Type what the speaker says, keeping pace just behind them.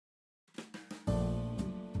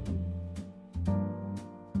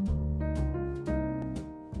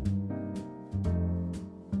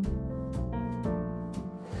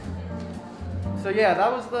So yeah,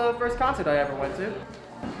 that was the first concert I ever went to.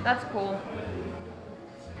 That's cool.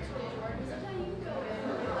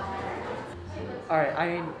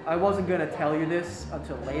 Alright, I wasn't gonna tell you this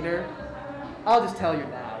until later. I'll just tell you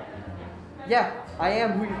now. Yeah, I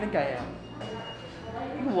am who you think I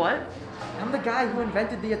am. What? I'm the guy who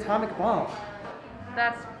invented the atomic bomb.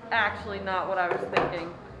 That's actually not what I was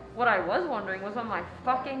thinking. What I was wondering was when my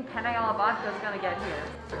fucking penne alla vodka is gonna get here.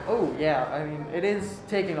 Oh yeah, I mean, it is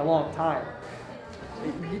taking a long time.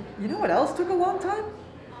 You know what else took a long time?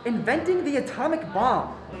 Inventing the atomic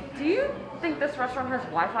bomb. Do you think this restaurant has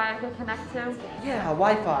Wi-Fi I can connect to? Yeah,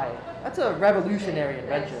 Wi-Fi. That's a revolutionary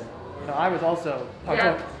invention. You know, I was also...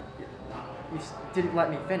 Yeah. You didn't let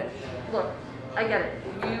me finish. Look, I get it.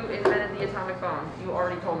 You invented the atomic bomb. You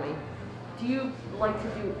already told me. Do you like to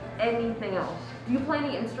do anything else? Do you play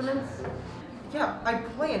any instruments? Yeah, I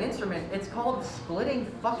play an instrument. It's called splitting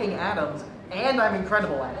fucking atoms, and I'm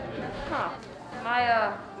incredible at it. Huh.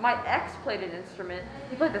 My ex played an instrument.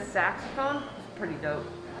 He played the saxophone. It's pretty dope.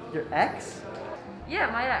 Your ex? Yeah,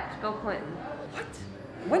 my ex, Bill Clinton. What?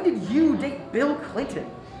 When did you date Bill Clinton?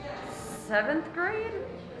 7th grade?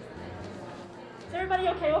 Is everybody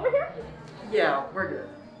okay over here? Yeah, we're good.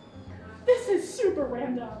 This is super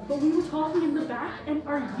random, but we were talking in the back, and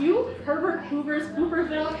are you Herbert Hoover's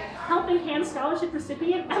Hooverville Helping Hand Scholarship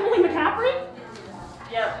recipient, Emily McCaffrey?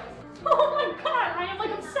 Yep. Oh my god, I am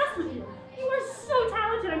like obsessed with you. You are so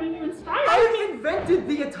talented, I mean you inspire me. I invented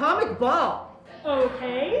the atomic bomb!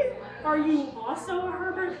 Okay, are you also a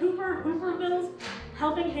Herbert Hoover Hooverville's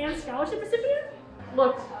Helping Hand Scholarship recipient?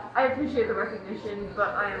 Look, I appreciate the recognition, but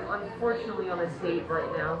I am unfortunately on a date right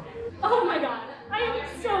now. Oh my god, I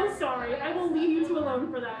am so sorry. I will leave you two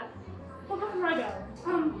alone for that. But before I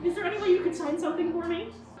go, is there any way you could sign something for me?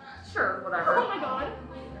 Sure, whatever. Oh my god.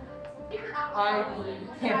 I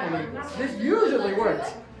can't believe this. This usually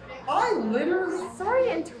works. I literally... Sorry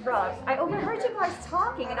to interrupt. I overheard you guys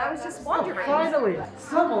talking and I was just wondering. Finally,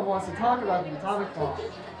 someone wants to talk about the atomic bomb.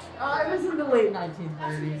 It was in the late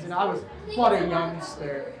 1930s, and I was but a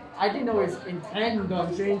youngster. I didn't always intend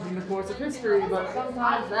on changing the course of history, but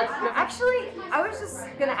sometimes that's just... Actually, I was just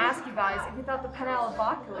gonna ask you guys if you thought the penne alla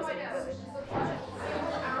vodka was any good.